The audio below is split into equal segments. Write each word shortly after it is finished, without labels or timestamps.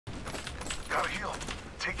Gotta heal.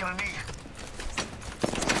 Taking a knee.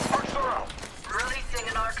 Arc star out. Releasing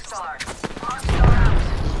an arc star. Arc star out.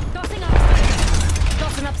 Tossing up.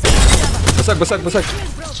 Tossing up some cover. Basag.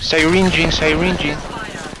 Siren Jean.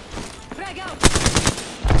 Frag out.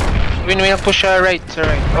 Win push sa right.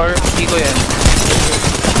 Or hindi ko yan.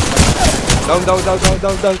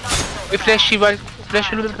 Down. Uy, flash, Shival.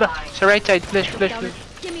 Flash, sa right side. Flash.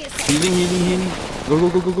 Give me a second. Healing. Go.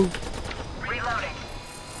 Reloading.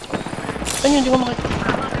 Saan yun? Hindi ko makita.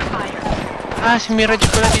 Ah, si Mirage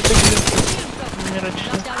pala dito. Mirage.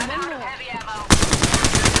 Down one more. Heavy ammo.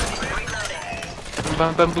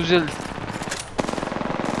 Bamboozle.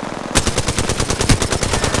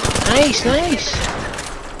 Nice. Nice.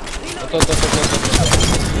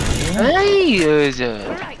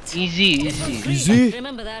 Easy.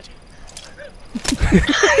 Remember that.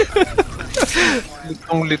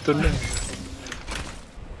 Litong na.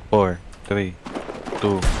 4, 3,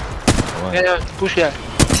 2, 1. Kaya, push ya.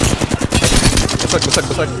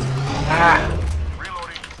 Basag. Ah.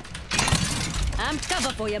 I'm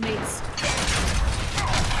cover for you, mates.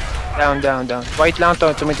 Down. White lang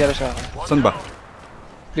to, tumitira sa akin. Saan ba?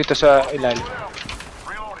 Dito sa ilalim.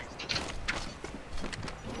 Reloading.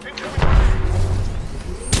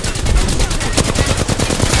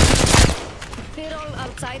 They're all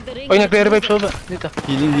outside the ring. Oy, nagre-revive siya ba? Dito.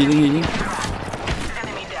 Healing.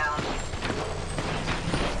 Enemy down.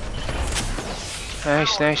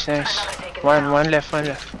 Nice. One left.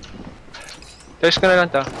 There's ka na lang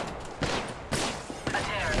to. A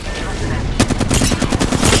tear.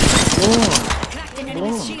 Cracked an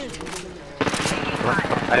enemy's shield.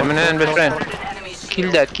 Ayaw mo na yan, best friend. Kill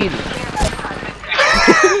that.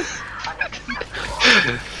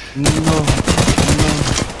 No.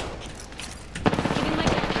 Giving my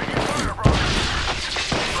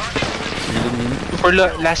Healing.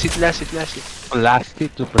 For last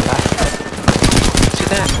hit. Super last. Sit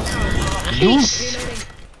na. Nice.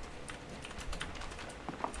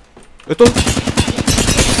 Ito.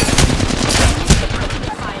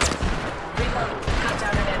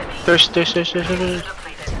 Thirst.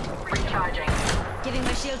 Recharging. giving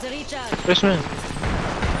my shields a recharge. Thirst man.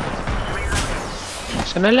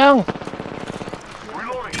 Sana lang.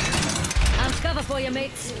 Reloading. I'm cover for you,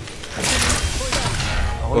 mates.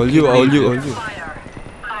 All you. Fire.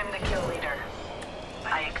 I'm the kill leader.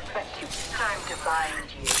 I expect you. Time to bind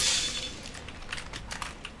you.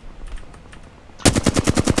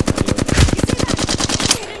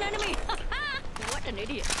 Hit an enemy. What an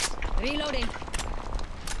idiot. Reloading.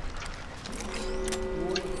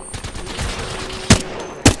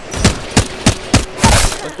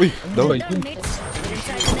 Uy, down. Down, mates.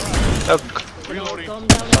 Inside the next Tag. Reloading. calm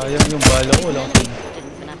down. Sayang yung bala ko. Wala akong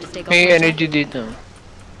Didn't even have to take off May my energy dito.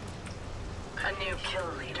 A new kill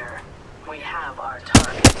leader. We have our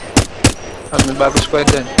target. May bago squad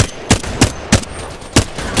din. damage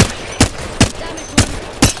one.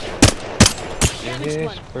 Damage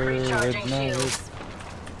one. Recharging shields.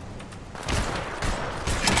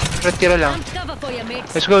 Tira lang. I'm cover for you,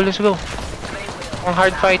 mates. Let's go. Ang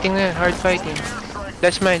hard fighting na yan.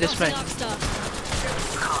 That's mine. Tossing up star.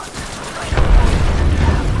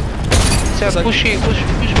 Push.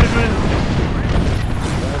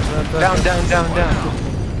 Down.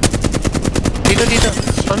 Dito.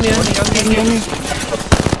 Kami.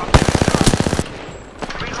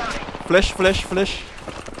 Flash.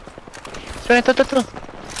 Ito.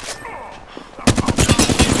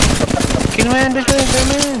 Kill mo yan, best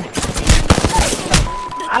friend.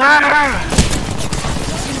 Ah!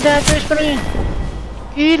 Best friend.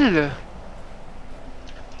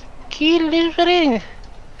 Kill, best friend.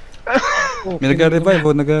 May nag-revive.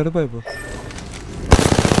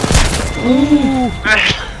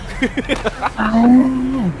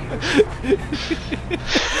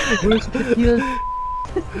 Where's the kill?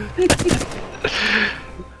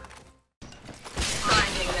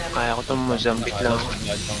 Kaya ko itong Mozambique lang.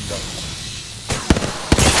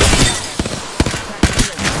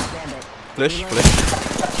 Flash.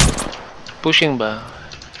 Pushing ba?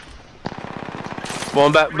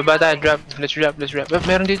 Baba tayo, drop. Let's drop.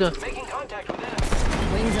 Meron dito.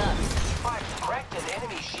 Wings up.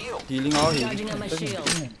 Healing ako. Charging on my shield.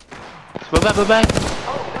 Baba.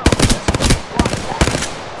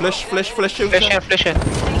 Flash. Flash yan.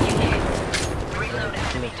 I'm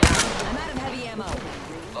out of heavy ammo.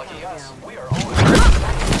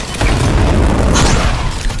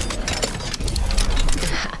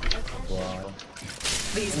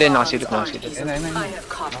 Hindi, nakasilip. I have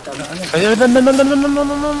caught them. No.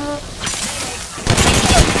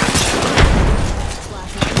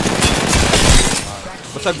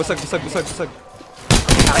 Basag.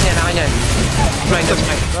 Akin yan. That's mine.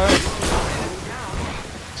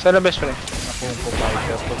 Sana best friend. Ako yung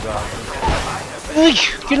pumayos to gago. Uy!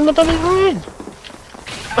 Kill mo talaga yun!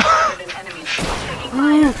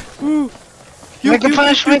 Mega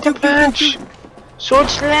punch! Mega punch! Sword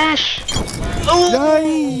slash! Oh!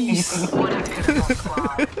 Nice!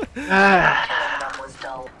 Ah!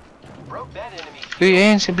 Uy,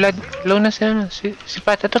 ayan, si Vlad. Low na siya, ano. Si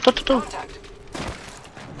Pat. Ito.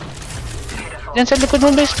 Yan sa likod mo,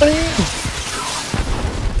 best friend.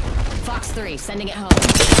 Fox 3, sending it home.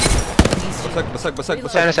 Basag.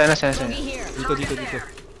 Sana. Dito.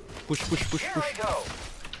 Push.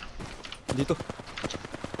 Dito.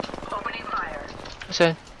 Opening fire.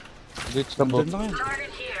 Saan? Dito sa boat. Diyan na kayo.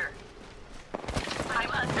 Target here.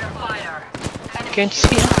 I'm under fire. Can't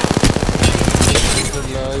see. Sa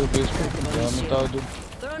layo, base ko. Dami tao dun.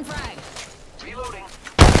 Throwing frag.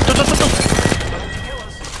 Ito.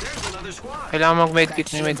 Kailangan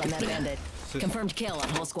mag-medkit. May Shields on medkit. that bandit. Confirmed kill on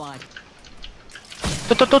whole squad.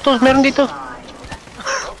 Ito. Meron dito.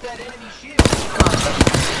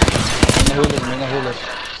 May nahulog.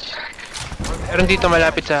 Meron dito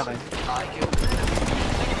malapit sa akin.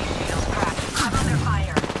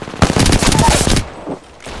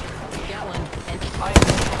 Got one. And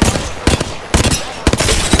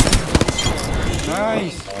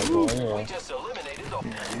Nice! Gago kayo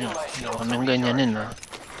Hindi ako nang ganyanin ha.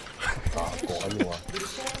 Gago kayo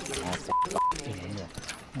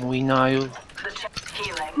Umuwi na kayo.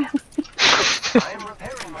 Healing.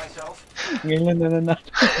 Ngayon na.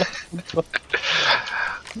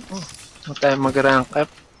 Huwag tayo mag-rank up.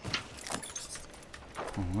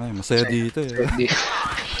 Masaya dito eh. Hindi.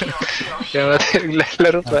 Kaya nga tayo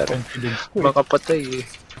naglalaro para makapatay eh.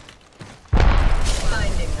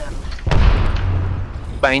 Finding them.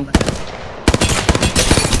 Bind.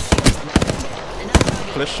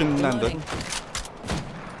 Flash yung nandun.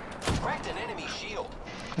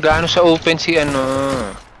 Gaano sa open si ano?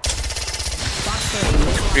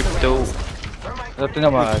 Crypto. Ito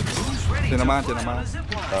tinamaan. Tinamaan.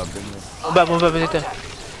 Sabi niyo. Baba dito.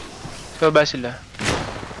 Baba sila.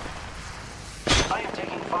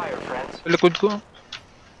 Sa likod ko.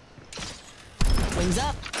 wings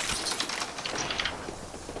up.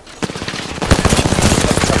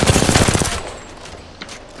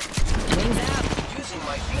 Wings out.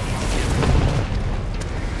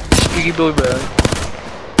 Gigiboy ba?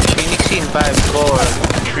 Phoenix in 5, 4,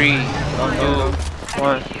 3, 2,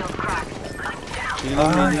 1. Shield cracked.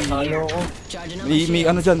 Nalo ko. Charging on my May shield.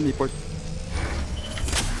 ano dyan, may port.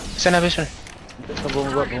 Saan na best? Sa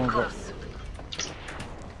bumaba. Wings up.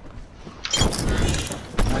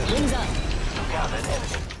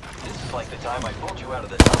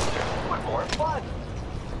 Fire.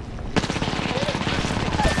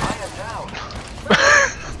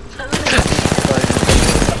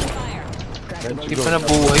 Hindi pa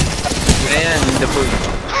nabuhay. Ayan, the boy.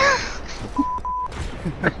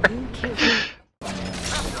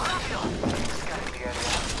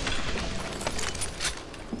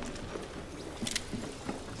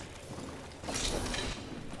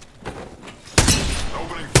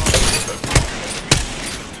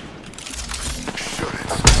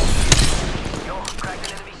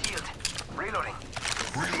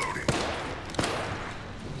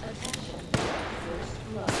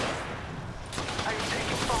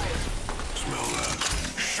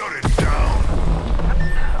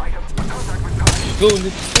 Go,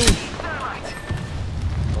 let's go.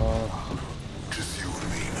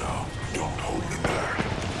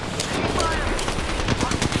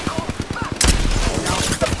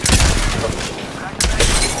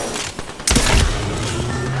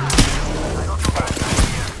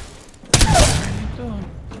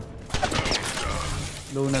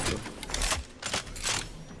 Low na to.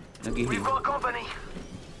 Nag-heal. company.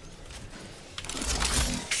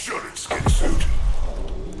 Shut it, skin suit.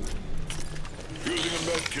 Using a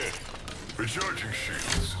med kit. Recharging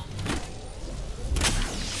shields.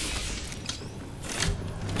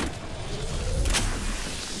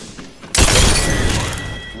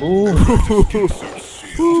 Ooh.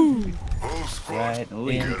 Whole squad. Right in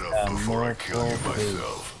Get the up before I kill you mortal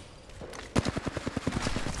myself.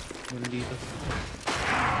 Dito.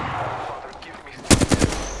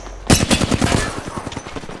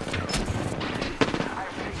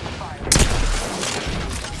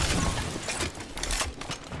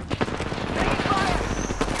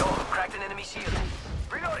 Cracked an enemy shield.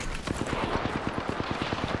 Reloading.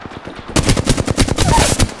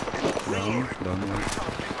 Down one.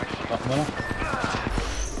 Tak mo na.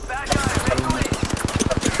 Bad guy, reloading.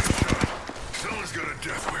 Someone's got a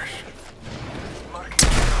death wish.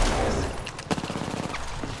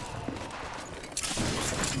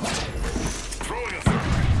 Throwing a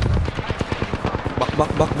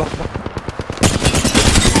back.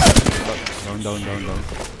 Down.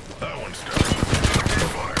 That one's done.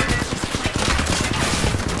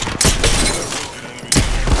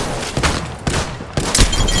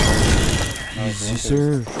 Easy,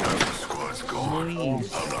 sir. The squad's gone. I'm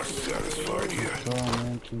not satisfied yet. Strong,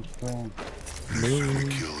 man, too strong. Mission to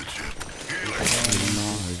kill the chip. Healing.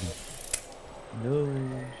 No.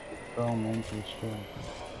 Strong, man, too strong.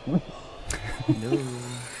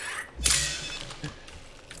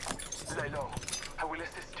 Lay low. I will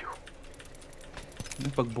assist you.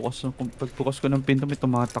 Pagbukas ko ng pinto, may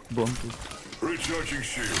tumatakbo ang puto. Recharging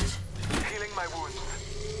shields. Healing my wounds.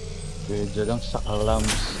 Pwede lang sa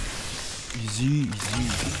alams. Easy.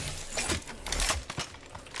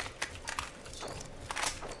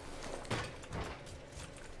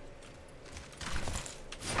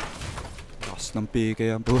 Lakas ng PK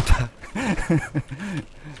ang puta.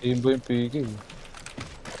 Yun ba yung PK?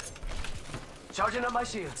 Charging up my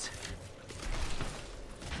shields.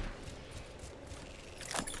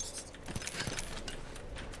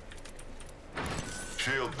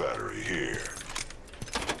 Shield battery here.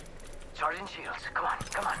 Charging shields. Come on.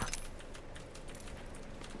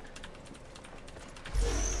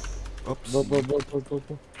 Oops. Go.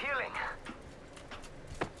 Healing.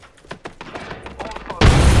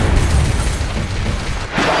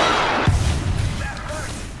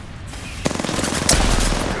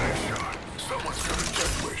 Someone's got a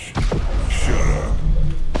death wish. Shut up.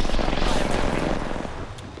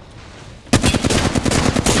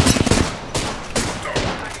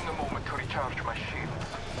 Taking a moment to recharge my shields.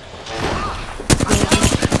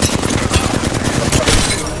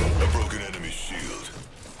 A broken enemy shield.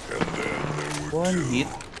 And then there were One two. hit.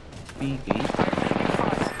 PK.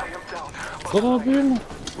 I am down. Grabe yun.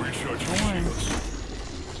 Recharging shields.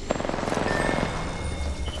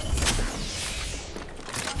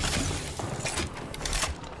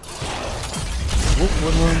 Whoop,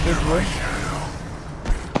 100 right?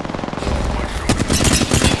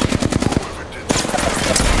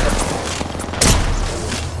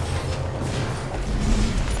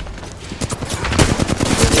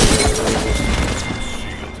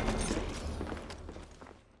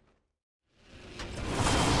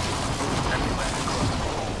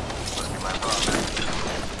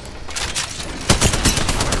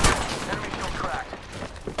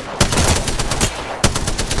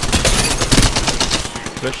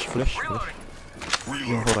 Flash.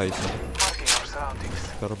 Yung horizon. Marking our surroundings.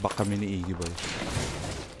 Pero back kami ni Iggy boy.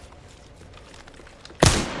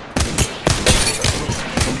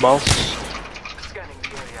 Bounce. Scanning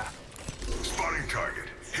the area. Spotting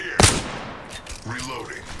target. Here.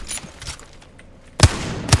 Reloading.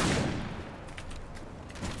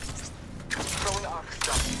 Throwing arc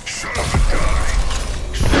stun. Shut up and die.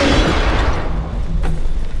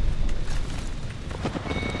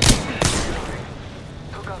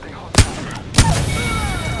 Took out a hot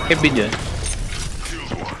Kevin yun.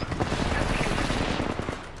 killed one.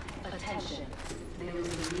 Attention. There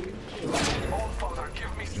is a new kill. All father,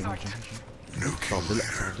 give me sight. New kill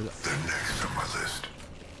leader. The next on my list.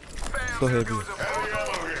 Ito heavy.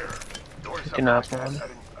 Hello here. Tinapon.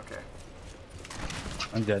 Okay.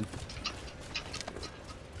 Andyan.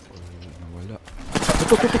 Nawala.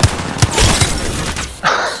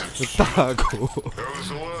 Nagtago. That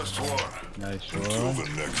was the last one. Nice Until one. the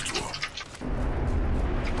next one.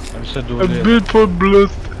 Ano sa dulo yan? built for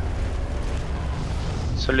blood.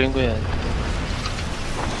 Sa linggo yan. I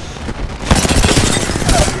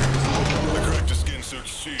cracked a skin suit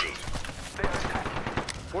shield.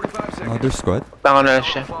 45 seconds. Another squad. Tangan na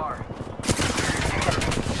siya. Far.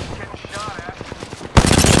 Getting shot at.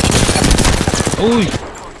 Uy! Get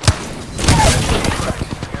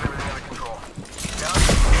everything under control.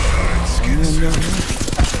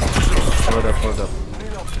 Hold up.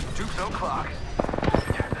 Duke's o'clock.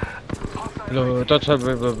 Hello, touch up,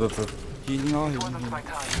 bro. Healing ako. That's my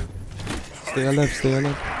time. Stay alive.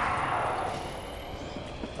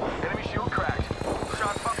 Enemy shield cracked.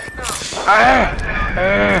 Shot fucking down.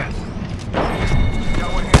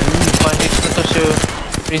 Got one here. Panic na to siya.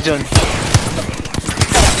 Prison.